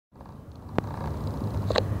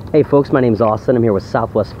Hey folks, my name is Austin. I'm here with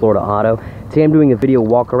Southwest Florida Auto. Today I'm doing a video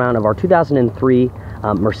walk around of our 2003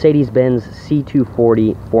 Mercedes-Benz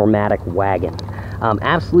C240 4MATIC wagon.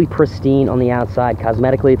 Absolutely pristine on the outside.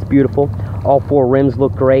 Cosmetically, it's beautiful. All four rims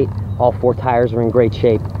look great. All four tires are in great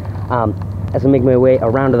shape. As I make my way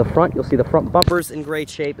around to the front, you'll see the front bumpers in great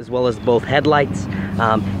shape, as well as both headlights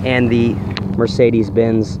and the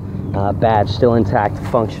Mercedes-Benz badge still intact,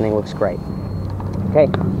 functioning, looks great. Okay,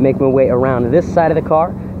 make my way around to this side of the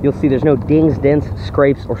car. You'll see there's no dings, dents,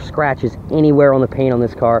 scrapes, or scratches anywhere on the paint on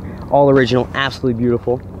this car. All original, absolutely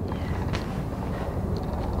beautiful.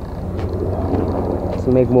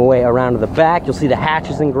 So make my way around to the back. You'll see the hatch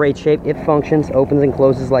is in great shape. It functions, opens and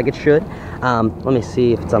closes like it should. Let me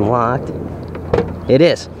see if it's unlocked. It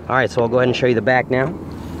is. All right, so I'll go ahead and show you the back now.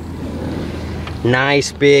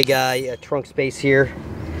 Nice big trunk space here.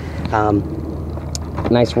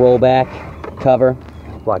 Nice rollback cover.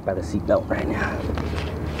 Blocked by the seat belt right now.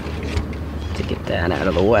 To get that out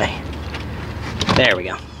of the way. There we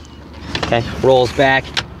go. Okay, rolls back,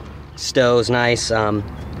 stows nice,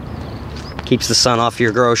 keeps the sun off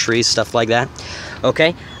your groceries, stuff like that.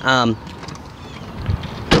 Okay,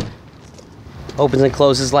 opens and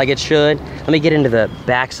closes like it should. Let me get into the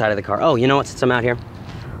back side of the car. Oh, you know what, since I'm out here,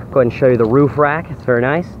 go ahead and show you the roof rack. It's very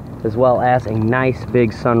nice, as well as a nice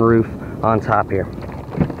big sunroof on top here.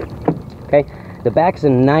 Okay, the back's a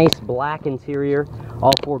nice black interior.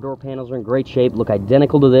 All four door panels are in great shape, look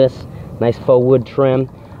identical to this. Nice faux wood trim.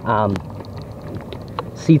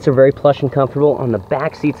 Seats are very plush and comfortable. On the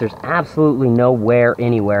back seats, there's absolutely no wear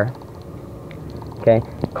anywhere. Okay,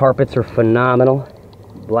 carpets are phenomenal.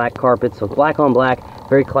 Black carpets, so black on black,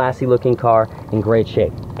 very classy looking car, in great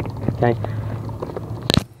shape. Okay.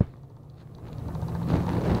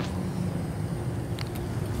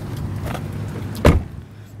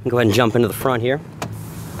 Go ahead and jump into the front here.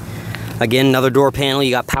 Again, another door panel.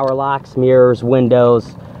 You got power locks, mirrors,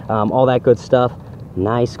 windows, all that good stuff.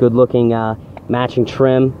 Nice, good looking matching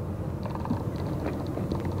trim.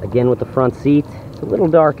 Again with the front seat. It's a little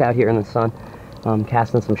dark out here in the sun,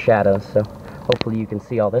 casting some shadows, so hopefully you can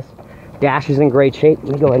see all this. Dash is in great shape.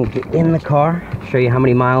 Let me go ahead and get in the car, show you how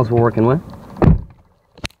many miles we're working with.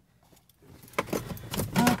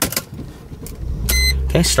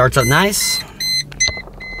 Okay, starts up nice.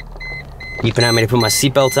 Keeping at me to put my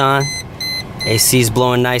seatbelt on. AC's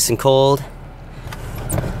blowing nice and cold.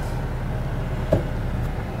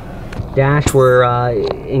 Dash, we're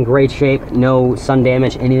in great shape. No sun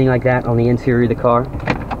damage, anything like that on the interior of the car.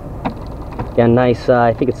 Got a nice,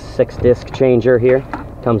 I think it's a 6-disc changer here.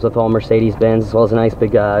 Comes with all Mercedes-Benz, as well as a nice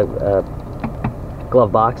big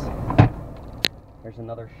glove box. There's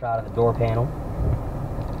another shot of the door panel.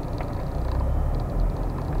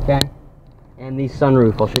 Okay. And the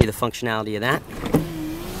sunroof, I'll show you the functionality of that.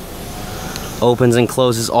 Opens and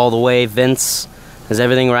closes all the way, vents, is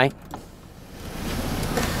everything right?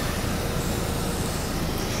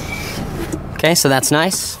 Okay, so that's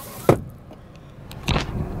nice.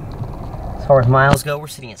 As far as miles go, we're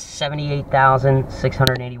sitting at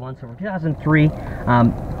 78,681, so for 2003,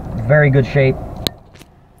 very good shape.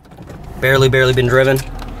 Barely been driven.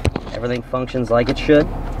 Everything functions like it should.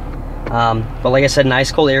 But like I said,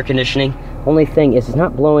 nice cold air conditioning. Only thing is, it's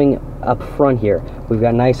not blowing up front here. We've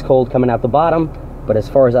got nice cold coming out the bottom, but as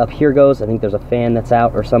far as up here goes, I think there's a fan that's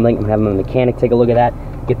out or something. I'm having a mechanic take a look at that,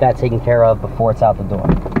 get that taken care of before it's out the door.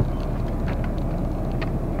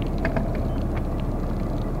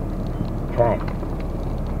 Okay.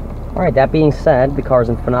 All right, that being said, the car's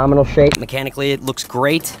in phenomenal shape. Mechanically, it looks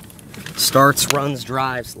great. Starts, runs,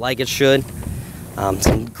 drives like it should. It's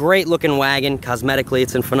a great looking wagon. Cosmetically,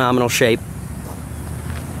 it's in phenomenal shape,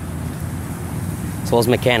 as well as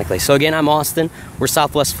mechanically. So again, I'm Austin. We're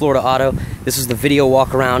Southwest Florida Auto. This is the video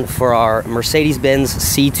walk around for our Mercedes-Benz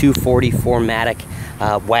C240 4MATIC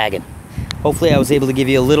wagon. Hopefully I was able to give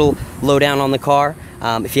you a little lowdown on the car.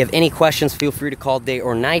 If you have any questions, feel free to call day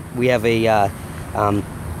or night. We have a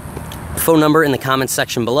phone number in the comments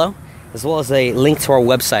section below, as well as a link to our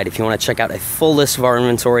website if you want to check out a full list of our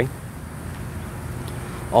inventory.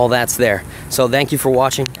 All that's there. So thank you for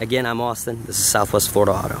watching. Again, I'm Austin. This is Southwest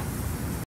Florida Auto.